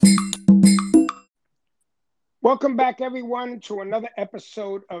Welcome back, everyone, to another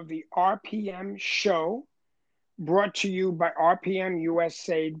episode of the RPM Show, brought to you by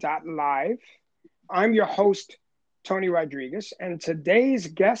rpmusa.live. I'm your host, Tony Rodriguez, and today's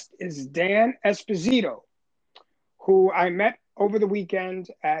guest is Dan Esposito, who I met over the weekend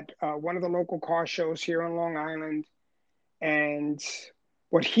at one of the local car shows here on Long Island. And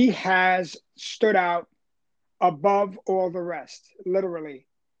what he has stood out above all the rest, literally.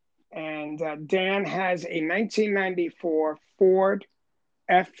 And Dan has a 1994 Ford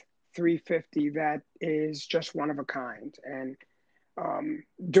F-350 that is just one of a kind. And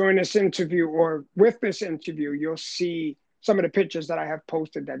during this interview, or with this interview, you'll see some of the pictures that I have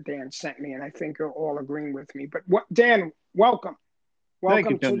posted that Dan sent me, and I think you're all agreeing with me. But Dan, welcome. Thank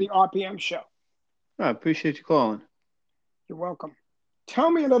you, Welcome to the RPM Show. I appreciate you calling. You're welcome.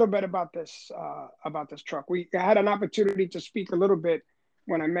 Tell me a little bit about this truck. I had an opportunity to speak a little bit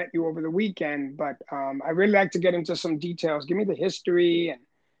when I met you over the weekend, but I really like to get into some details. Give me the history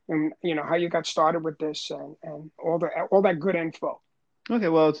and you know how you got started with this and all that good info. Okay,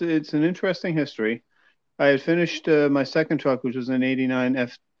 well, it's an interesting history. I had finished my second truck, which was an '89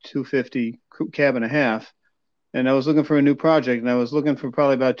 F-250 cab and a half, and I was looking for a new project, and I was looking for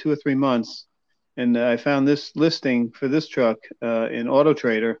probably about 2 or 3 months, and I found this listing for this truck in Auto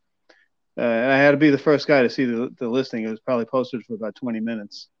Trader. I had to be the first guy to see the listing. It was probably posted for about 20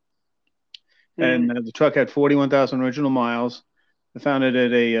 minutes. And the truck had 41,000 original miles. I found it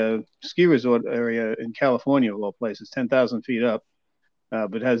at a ski resort area in California, of all places, 10,000 feet up,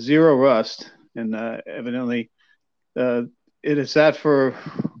 but has zero rust. And evidently, it had sat for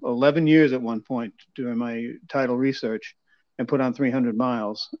 11 years at one point during my title research and put on 300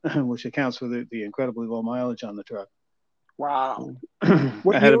 miles, which accounts for the incredibly low mileage on the truck. Wow.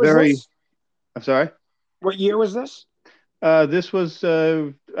 What year was this? I'm sorry? What year was this? This was,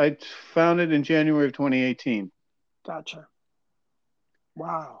 I found it in January of 2018. Gotcha.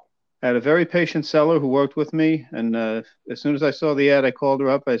 Wow. I had a very patient seller who worked with me. And as soon as I saw the ad, I called her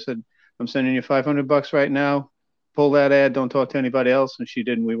up. I said, I'm sending you $500 right now. Pull that ad. Don't talk to anybody else. And she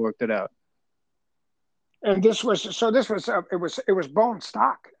did, and we worked it out. And it was bone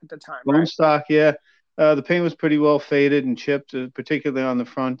stock at the time, Bone right? stock, yeah. The paint was pretty well faded and chipped, particularly on the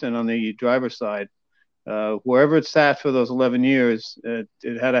front and on the driver's side. Wherever it sat for those 11 years, it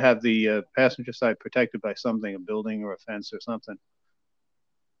had to have the passenger side protected by something, a building or a fence or something.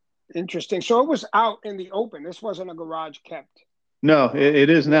 Interesting. So it was out in the open. This wasn't a garage kept. No,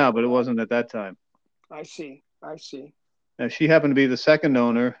 it is now, but it wasn't at that time. I see. Now, she happened to be the second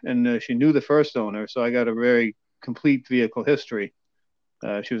owner, and she knew the first owner, so I got a very complete vehicle history.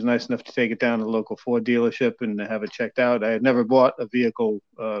 She was nice enough to take it down to the local Ford dealership and have it checked out. I had never bought a vehicle,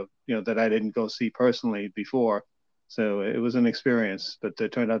 that I didn't go see personally before, so it was an experience, but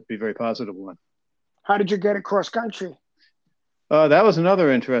it turned out to be a very positive one. How did you get it cross country? That was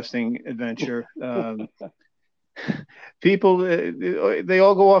another interesting adventure. People, they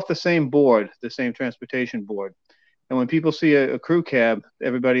all go off the same board, the same transportation board, and when people see a crew cab,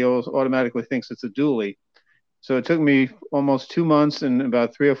 everybody automatically thinks it's a dually. So it took me almost 2 months and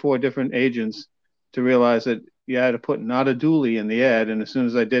about 3 or 4 different agents to realize that you had to put not a dually in the ad. And as soon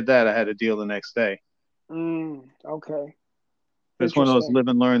as I did that, I had a deal the next day. Okay. It's one of those live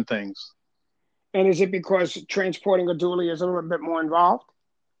and learn things. And is it because transporting a dually is a little bit more involved?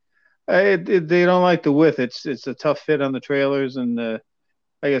 They don't like the width. It's a tough fit on the trailers, and I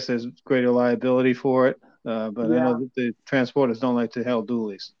guess there's greater liability for it. But yeah. I know that the transporters don't like to haul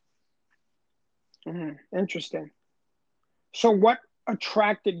dualies. Interesting. So what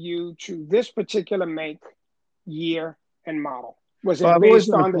attracted you to this particular make, year, and model? Was it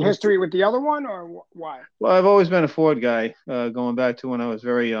based on the history with the other one, or why? Well, I've always been a Ford guy, going back to when I was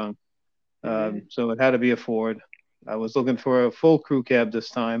very young. So it had to be a Ford. I was looking for a full crew cab this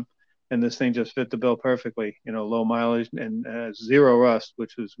time, and this thing just fit the bill perfectly. Low mileage and zero rust,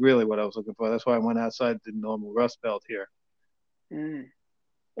 which was really what I was looking for. That's why I went outside the normal rust belt here.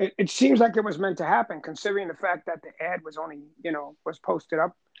 It seems like it was meant to happen, considering the fact that the ad was only, was posted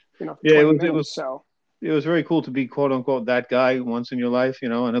up, for 20 minutes. So it was very cool to be quote unquote that guy once in your life,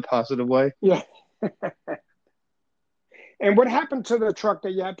 in a positive way. Yeah. And what happened to the truck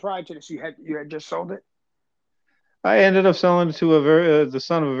that you had prior to this? You had just sold it? I ended up selling it to the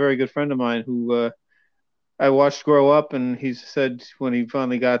son of a very good friend of mine who I watched grow up, and he said when he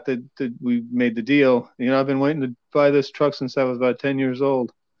finally got we made the deal, I've been waiting to buy this truck since I was about 10 years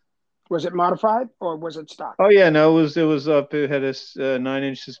old. Was it modified or was it stock? Oh yeah, no, it was up. It had a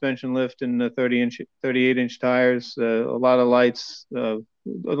 9-inch suspension lift and 38-inch tires, a lot of lights, a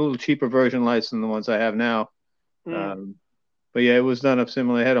little cheaper version lights than the ones I have now. But yeah, it was done up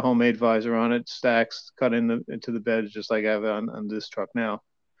similarly. I had a homemade visor on it, stacks cut into the bed, just like I have on this truck now.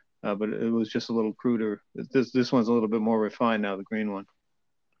 But it was just a little cruder. This one's a little bit more refined now, the green one.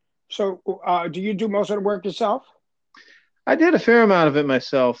 So, do you do most of the work yourself? I did a fair amount of it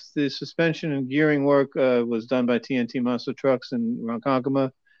myself. The suspension and gearing work was done by TNT Monster Trucks in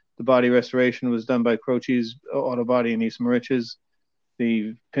Ronkonkoma. The body restoration was done by Croce's Auto Body in East Moriches.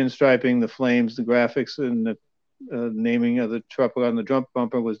 The pinstriping, the flames, the graphics, and the naming of the truck on the jump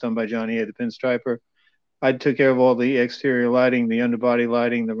bumper was done by Johnny A, the pinstriper. I took care of all the exterior lighting, the underbody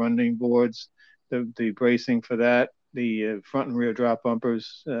lighting, the running boards, the bracing for that, the front and rear drop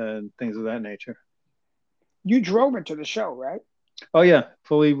bumpers, things of that nature. You drove it to the show, right? Oh yeah,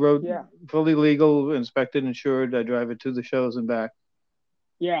 Yeah, fully legal, inspected, insured. I drive it to the shows and back.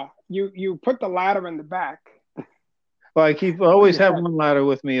 yeah. You put the ladder in the back. Well, I always have Yeah, one ladder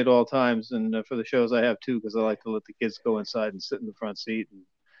with me at all times, and for the shows I have two because I like to let the kids go inside and sit in the front seat,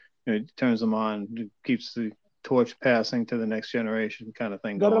 and it turns them on, it keeps the torch passing to the next generation, kind of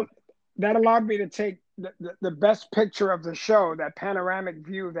thing that going. that allowed me to take the best picture of the show, that panoramic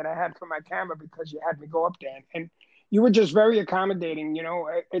view that I had from my camera, because you had me go up there, and you were just very accommodating.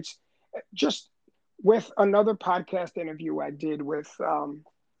 It's just with another podcast interview I did with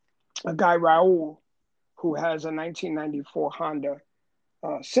a guy, Raul, who has a 1994 Honda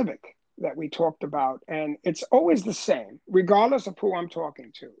Civic that we talked about, and it's always the same, regardless of who I'm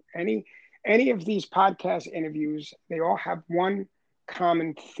talking to. Any of these podcast interviews, they all have one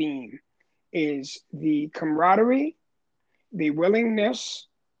common theme: is the camaraderie, the willingness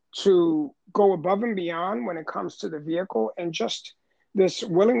to go above and beyond when it comes to the vehicle, and just this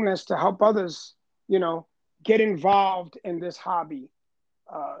willingness to help others, you know, get involved in this hobby.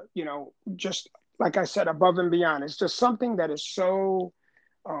 Just like I said, above and beyond. It's just something that is so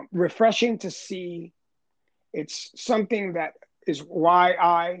refreshing to see. It's something that is why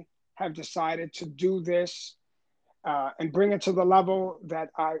I have decided to do this, and bring it to the level that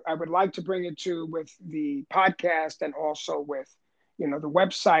I would like to bring it to with the podcast, and also with, the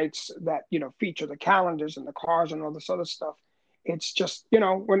websites that, feature the calendars and the cars and all this other stuff. It's just,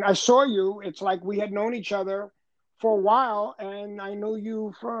 when I saw you, it's like we had known each other for a while, and I knew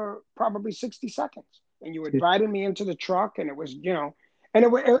you for probably 60 seconds. And you invited me into the truck, and it was,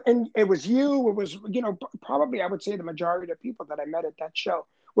 and it was you, it was, probably I would say the majority of the people that I met at that show,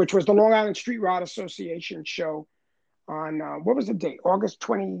 which was the Long Island Street Rod Association show on, what was the date? August That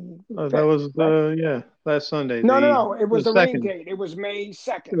 25th, was right? yeah, last Sunday, No, no, no. It the was the rain second. date. It was May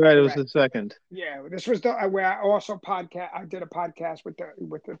 2nd. Right, it was the Correct. second. Yeah, this was the where I also podcast. I did a podcast with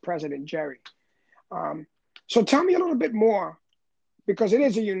the president, Jerry. Um, so tell me a little bit more, because it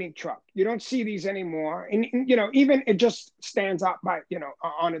is a unique truck. You don't see these anymore, and even it just stands out by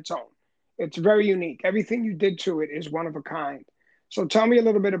on its own. It's very unique. Everything you did to it is one of a kind. So tell me a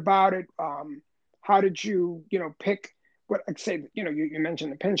little bit about it. How did you pick what? Like say you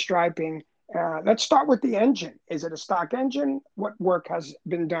mentioned the pinstriping. Let's start with the engine. Is it a stock engine? What work has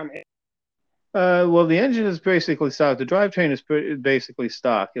been done? Well, the engine is basically stock. The drivetrain is basically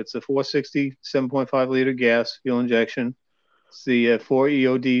stock. It's a 460 7.5 liter gas fuel injection. It's the 4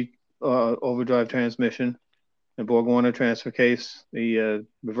 EOD overdrive transmission, the Borg Warner transfer case, the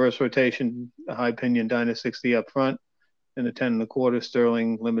reverse rotation, high pinion Dyna 60 up front, and the 10 and a quarter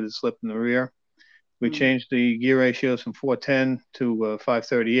Sterling limited slip in the rear. We Mm. changed the gear ratios from 410 to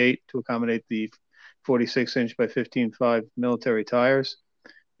 538 to accommodate the 46-inch by 15.5 military tires.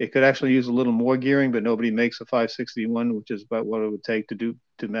 It could actually use a little more gearing, but nobody makes a 561, which is about what it would take to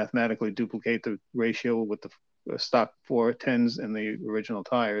mathematically duplicate the ratio with the stock 410s and the original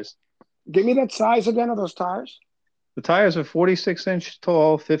tires. Give me that size again of those tires. The tires are 46-inch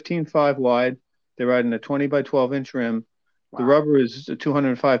tall, 15.5 wide. They're riding a 20 by 12-inch rim. The Wow. rubber is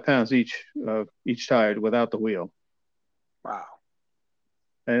 205 pounds each tire without the wheel. Wow.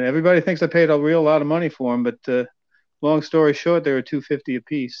 And everybody thinks I paid a real lot of money for them, but long story short, they were $250 a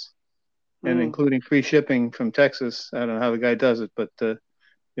piece, and including free shipping from Texas. I don't know how the guy does it, but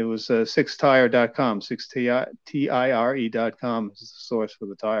it was 6tire.com, 6tire.com is the source for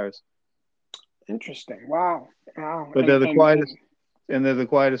the tires. Interesting. Wow. Wow. But they're the quietest, and they're the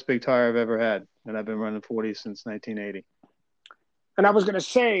quietest big tire I've ever had, and I've been running 40 since 1980. And I was going to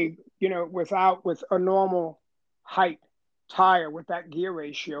say, with a normal height tire with that gear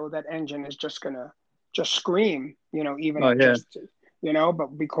ratio, that engine is just going to just scream, even at just,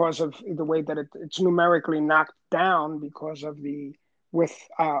 but because of the way that it's numerically knocked down because of the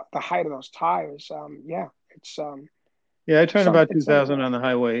height of those tires. Yeah, it's I turn about it's 2,000 on the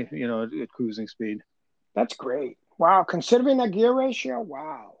highway, at cruising speed. That's great. Wow, considering that gear ratio,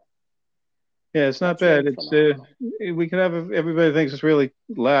 wow. Yeah, it's not That's bad. really It's phenomenal. we can have everybody thinks it's really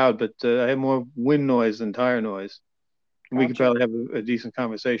loud, but I have more wind noise than tire noise. We could Gotcha. probably have a decent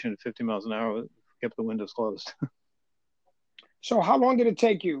conversation at 50 miles an hour if we kept the windows closed. So how long did it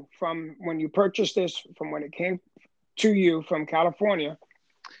take you from when you purchased this, from when it came to you from California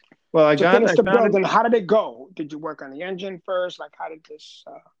Well, to finish I the found build? it. And how did it go? Did you work on the engine first? Like, how did this?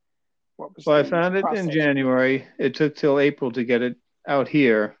 What was Well, I the found it in process? January. It took till April to get it out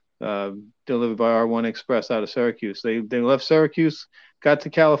here, delivered by R1 Express out of Syracuse. They left Syracuse, got to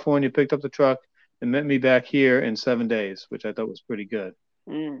California, picked up the truck, and met me back here in 7 days, which I thought was pretty good.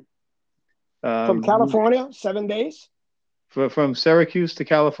 Mm. From Um, California, 7 days. from Syracuse to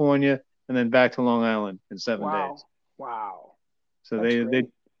California, and then back to Long Island in 7 days. Wow, wow, So that's great.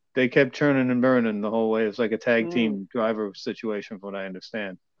 they kept churning and burning the whole way. It was like a tag Mm. team driver situation, from what I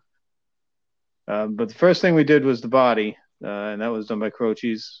understand. But the first thing we did was the body, and that was done by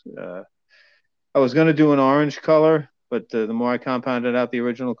Croce's. I was going to do an orange color, but the more I compounded out the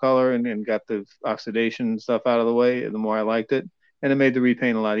original color and got the oxidation stuff out of the way, the more I liked it. And it made the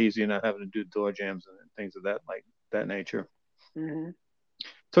repaint a lot easier, not having to do door jams and things of that nature. Mm-hmm.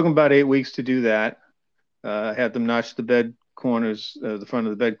 Took them about 8 weeks to do that. I had them notch the bed corners, the front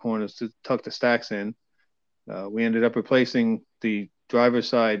of the bed corners, to tuck the stacks in. We ended up replacing the driver's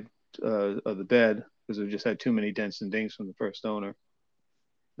side of the bed because we just had too many dents and dings from the first owner.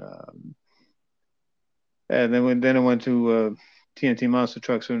 Um, and then it went to TNT Monster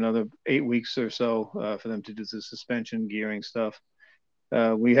Trucks for another 8 weeks or so for them to do the suspension gearing stuff.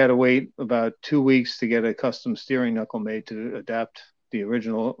 We had to wait about 2 weeks to get a custom steering knuckle made to adapt the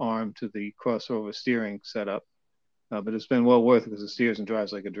original arm to the crossover steering setup. But it's been well worth it because it steers and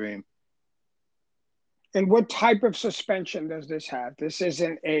drives like a dream. And what type of suspension does this have? This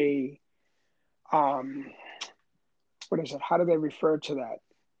isn't a um, what is it? How do they refer to that?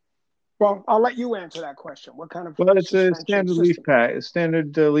 Well, I'll let you answer that question. What kind of Well, it's a suspension standard leaf system? pack, a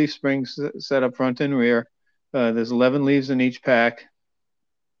standard leaf springs set up front and rear. There's 11 leaves in each pack.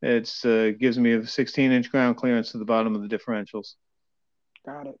 It's gives me a 16-inch ground clearance to the bottom of the differentials.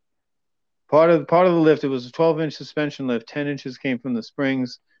 Got it. Part of the lift, it was a 12-inch suspension lift. 10 inches came from the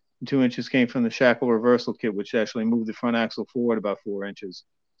springs, and 2 inches came from the shackle reversal kit, which actually moved the front axle forward about 4 inches.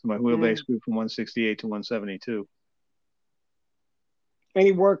 So my wheelbase Mm. grew from 168 to 172.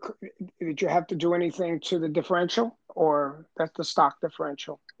 Any work? Did you have to do anything to the differential, or that's the stock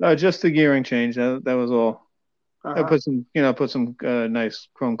differential? Just the gearing change. That was all. I Uh-huh. put some nice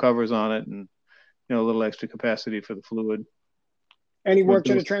chrome covers on it, and a little extra capacity for the fluid. Any Went work to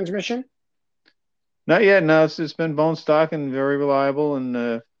through. the transmission? Not yet. No, it's been bone stock and very reliable,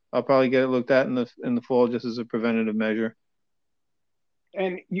 and I'll probably get it looked at in the fall just as a preventative measure.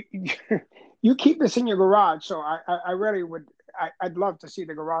 And you you keep this in your garage, so I really would. I'd love to see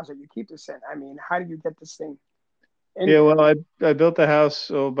the garage that you keep this in. I mean, how do you get this thing in Yeah, there? well, I built the house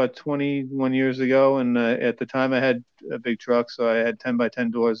about 21 years ago, and at the time I had a big truck, so I had 10 by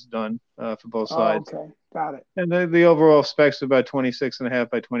 10 doors done for both Oh, sides. okay, got it. And the overall specs are about 26.5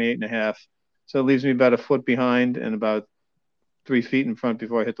 by 28.5. So it leaves me about a foot behind and about 3 feet in front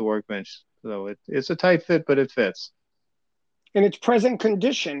before I hit the workbench. So it's a tight fit, but it fits. In its present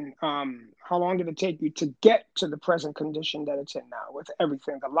condition, how long did it take you to get to the present condition that it's in now, with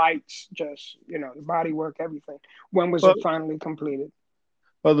everything, the lights, just the body work, everything? When was Well, it finally completed?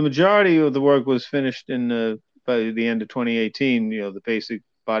 well, the majority of the work was finished by the end of 2018. The basic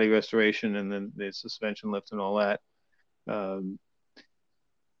body restoration and then the suspension lift and all that. Um,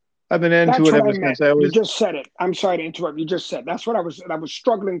 I've been into That's it what I ever meant. since I You was. just said it. I'm sorry to interrupt. You just said that's what I was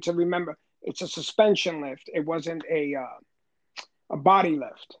struggling to remember. It's a suspension lift. It wasn't a body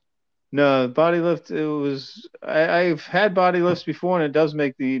lift. No, body lift. It was. I've had body lifts before, and it does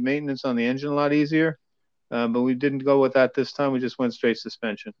make the maintenance on the engine a lot easier. But we didn't go with that this time. We just went straight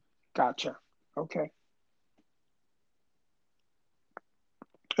suspension. Gotcha. Okay.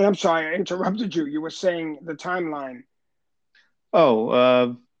 And I'm sorry I interrupted you. You were saying the timeline.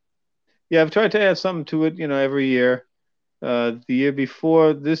 Oh, yeah. I've tried to add something to it. Every year. The year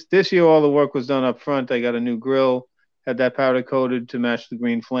before this year, all the work was done up front. I got a new grill, had that powder coated to match the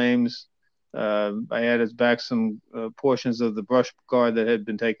green flames. I added back some portions of the brush guard that had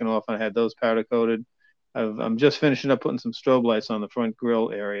been taken off, and I had those powder coated. I'm just finishing up putting some strobe lights on the front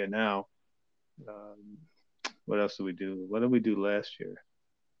grill area now. Um, what else did we do? What did we do last year?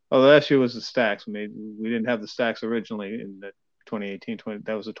 Oh, last year was the stacks. We didn't have the stacks originally in the 2018.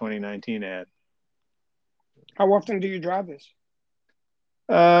 That was a 2019 ad. How often do you drive this?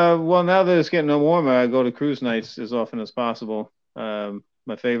 Well, now that it's getting warmer, I go to cruise nights as often as possible.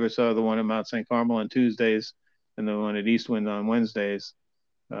 My favorites are the one at Mount St. Carmel on Tuesdays and the one at Eastwind on Wednesdays.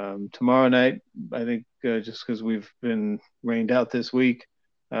 Tomorrow night, I think just because we've been rained out this week,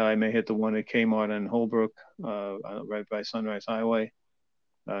 I may hit the one at Kmart in Holbrook, right by Sunrise Highway.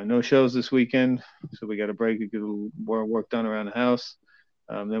 No shows this weekend, so we got a break to get more work done around the house.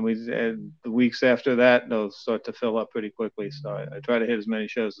 Then the weeks after that, they'll start to fill up pretty quickly. So I try to hit as many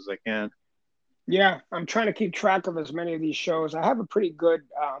shows as I can. Yeah, I'm trying to keep track of as many of these shows. I have a pretty good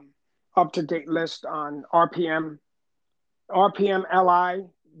up-to-date list on rpmli.live,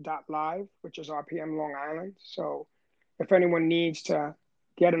 which is RPM Long Island. So if anyone needs to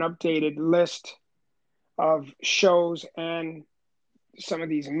get an updated list of shows and some of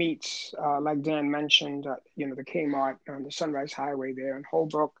these meets, like Dan mentioned, the Kmart on the Sunrise Highway there in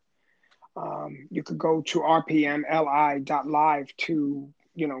Holbrook, you could go to rpmli.live to,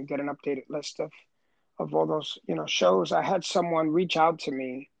 get an updated list of all those, shows. I had someone reach out to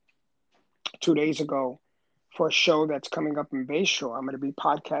me 2 days ago for a show that's coming up in Bayshore. I'm going to be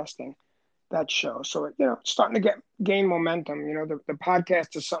podcasting that show. So, it's starting to gain momentum. The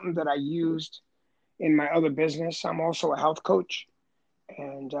podcast is something that I used in my other business. I'm also a health coach,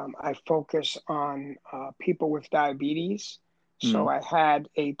 and I focus on people with diabetes. So I had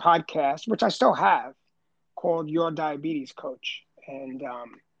a podcast, which I still have, called Your Diabetes Coach. And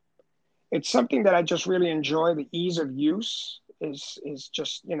it's something that I just really enjoy. The ease of use is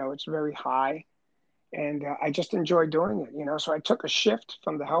just, it's very high. And I just enjoy doing it. So I took a shift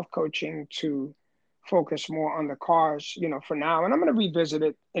from the health coaching to focus more on the cars, for now. And I'm going to revisit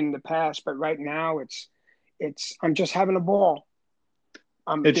it in the past, but right now I'm just having a ball.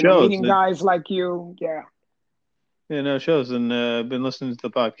 It shows. Meeting guys like you. Yeah. Yeah, no, it shows. And I've been listening to the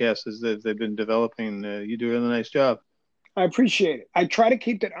podcast as they've been developing. You do a really nice job. I appreciate it. I try to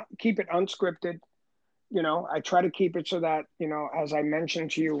keep it unscripted. I try to keep it so that, as I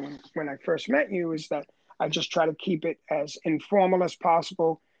mentioned to you when I first met you, is that I just try to keep it as informal as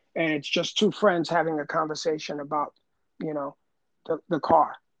possible. And it's just two friends having a conversation about, the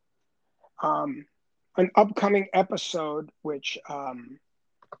car. An upcoming episode, which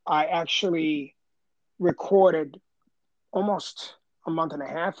I actually recorded almost a month and a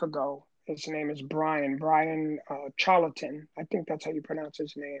half ago. His name is Brian Charlton. I think that's how you pronounce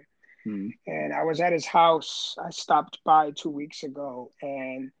his name. And I was at his house. I stopped by 2 weeks ago,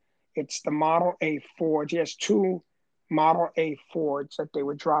 and it's the Model A Ford. He has two Model A Fords that they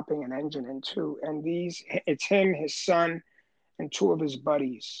were dropping an engine into. And it's him, his son, and two of his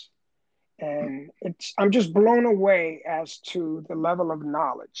buddies. And I'm just blown away as to the level of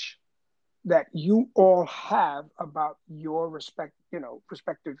knowledge that you all have about your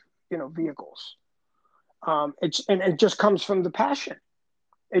respective, vehicles. It just comes from the passion.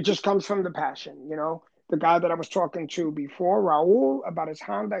 It just comes from the passion. The guy that I was talking to before, Raul, about his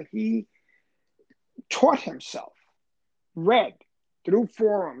Honda, he taught himself, read through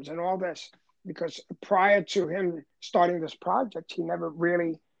forums and all this, because prior to him starting this project, he never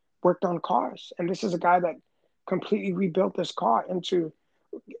really worked on cars. And this is a guy that completely rebuilt this car into,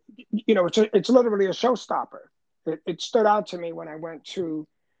 it's literally a showstopper. It stood out to me when I went to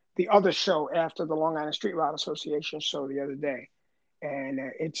the other show after the Long Island Street Rod Association show the other day. And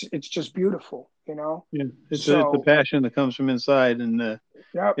it's just beautiful, Yeah, it's the passion that comes from inside, and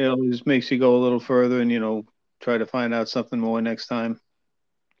yep. It always makes you go a little further and try to find out something more next time.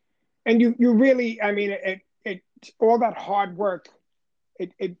 And you really, I mean, it all that hard work,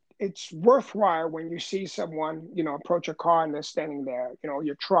 it's worthwhile when you see someone, approach a car and they're standing there,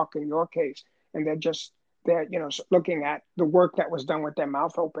 your truck in your case, and they're looking at the work that was done with their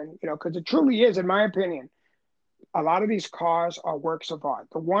mouth open, because it truly is, in my opinion, a lot of these cars are works of art.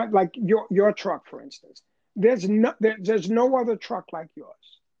 The one like your truck, for instance, there's no other truck like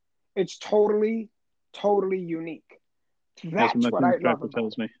yours. It's totally unique. That's what I love about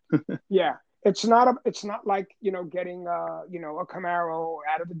tells me. Yeah. It's not like, getting a Camaro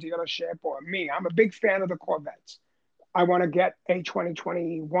out of the dealership, or me. I'm a big fan of the Corvettes. I want to get a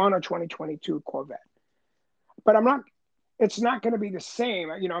 2021 or 2022 Corvette. But it's not going to be the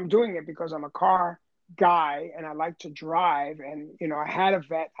same. I'm doing it because I'm a car guy and I like to drive, and I had a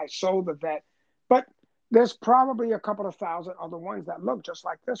vet, I sold the vet, but there's probably a couple of thousand other ones that look just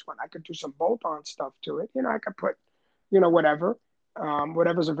like this one. I could do some bolt-on stuff to it. I could put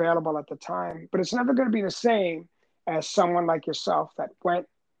whatever's available at the time, but it's never going to be the same as someone like yourself that went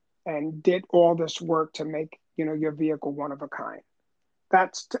and did all this work to make your vehicle one of a kind.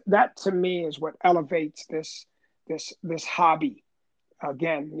 That to me is what elevates this hobby.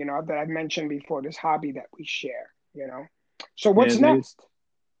 Again, that I've mentioned before, this hobby that we share, So what's next?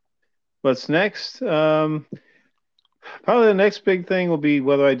 What's next? Probably the next big thing will be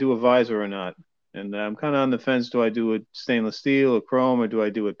whether I do a visor or not. And I'm kind of on the fence. Do I do it stainless steel or chrome, or do I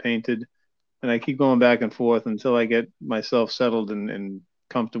do it painted? And I keep going back and forth until I get myself settled and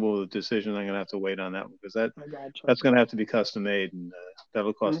comfortable with the decision. I'm gonna have to wait on that one because I got you. that's gonna have to be custom made, and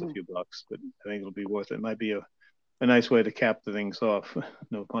that'll cost a Hmm. few bucks. But I think it'll be worth it. It might be a nice way to cap the things off.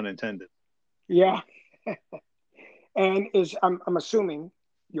 No pun intended. Yeah. And I'm assuming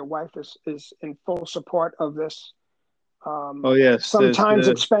your wife is in full support of this Oh yes, sometimes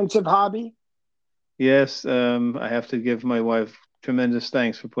expensive hobby. yes. I have to give my wife tremendous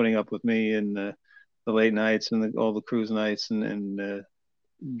thanks for putting up with me and the late nights and all the cruise nights and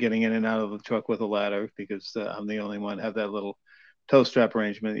getting in and out of the truck with a ladder because I'm the only one have that little toe strap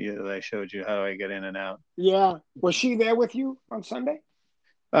arrangement that I showed you. How do I get in and out? Yeah. Was she there with you on Sunday?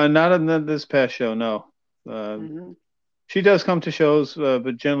 Not in this past show, no. Uh, Hmm. she does come to shows,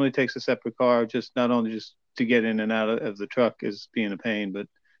 but generally takes a separate car. Just not only just to get in and out of the truck is being a pain, but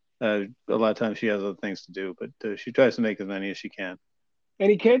a lot of times she has other things to do. But she tries to make as many as she can.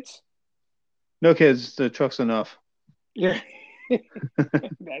 Any kids? No kids, the truck's enough. Yeah,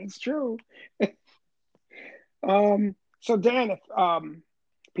 that is true. So Dan, if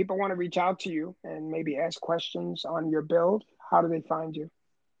people want to reach out to you and maybe ask questions on your build, how do they find you?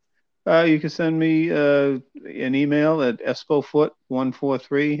 You can send me an email at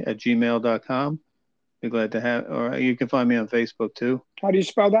espofoot143 @gmail.com. Be glad to have, or you can find me on Facebook too. How do you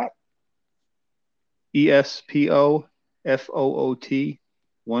spell that?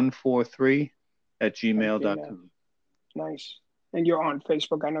 ESPOFOOT143 at At gmail.com. Gmail. Nice. And you're on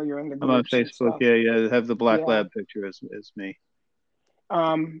Facebook. I know you're in the I'm on groups and Facebook. stuff. Yeah, yeah. I have the black Yeah. lab picture as me.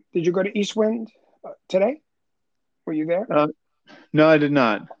 Did you go to Eastwind today? Were you there? Uh, no, I did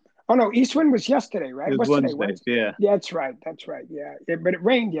not. Oh no, Eastwind was yesterday, It right? was What's today? Wednesday. Wednesday. Yeah. Yeah, that's right. That's right. Yeah. But it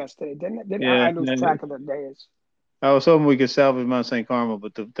rained yesterday, didn't it? Yeah. I lose track of the days. I was hoping we could salvage Mount St. Carmel,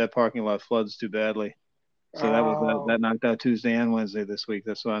 but that parking lot floods too badly. So Oh, that knocked out Tuesday and Wednesday this week.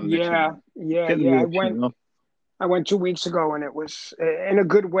 That's why I'm itching yeah, to yeah, get in yeah. the itch. I went 2 weeks ago, and it was in a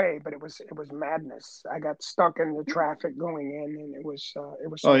good way, but it was madness. I got stuck in the traffic going in, and it was Oh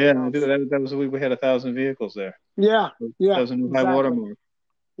yeah, something and else. that was the week we had 1,000 vehicles there. Yeah, That yeah, was a new high water exactly. mark.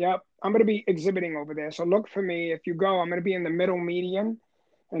 Yep. I'm going to be exhibiting over there. So look for me. If you go, I'm going to be in the middle median,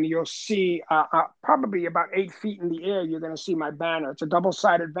 and you'll see probably about 8 feet in the air. You're going to see my banner. It's a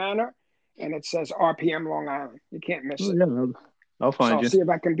double-sided banner, and it says RPM Long Island. You can't miss Oh it. yeah, I'll So find I'll you. see if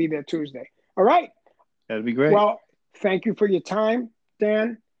I can be there Tuesday. All right. That'd be great. Well, thank you for your time,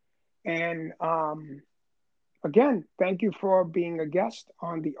 Dan. And again, thank you for being a guest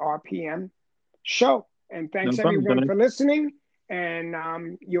on the RPM show. And No thanks problem, everyone Tony. for listening.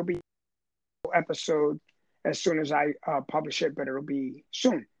 And you'll be episode as soon as I publish it, but it'll be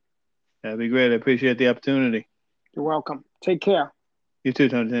soon. That'd be great. I appreciate the opportunity. You're welcome. Take care. You too,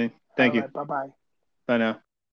 Tony. All Thank you. right. Bye bye. Bye now.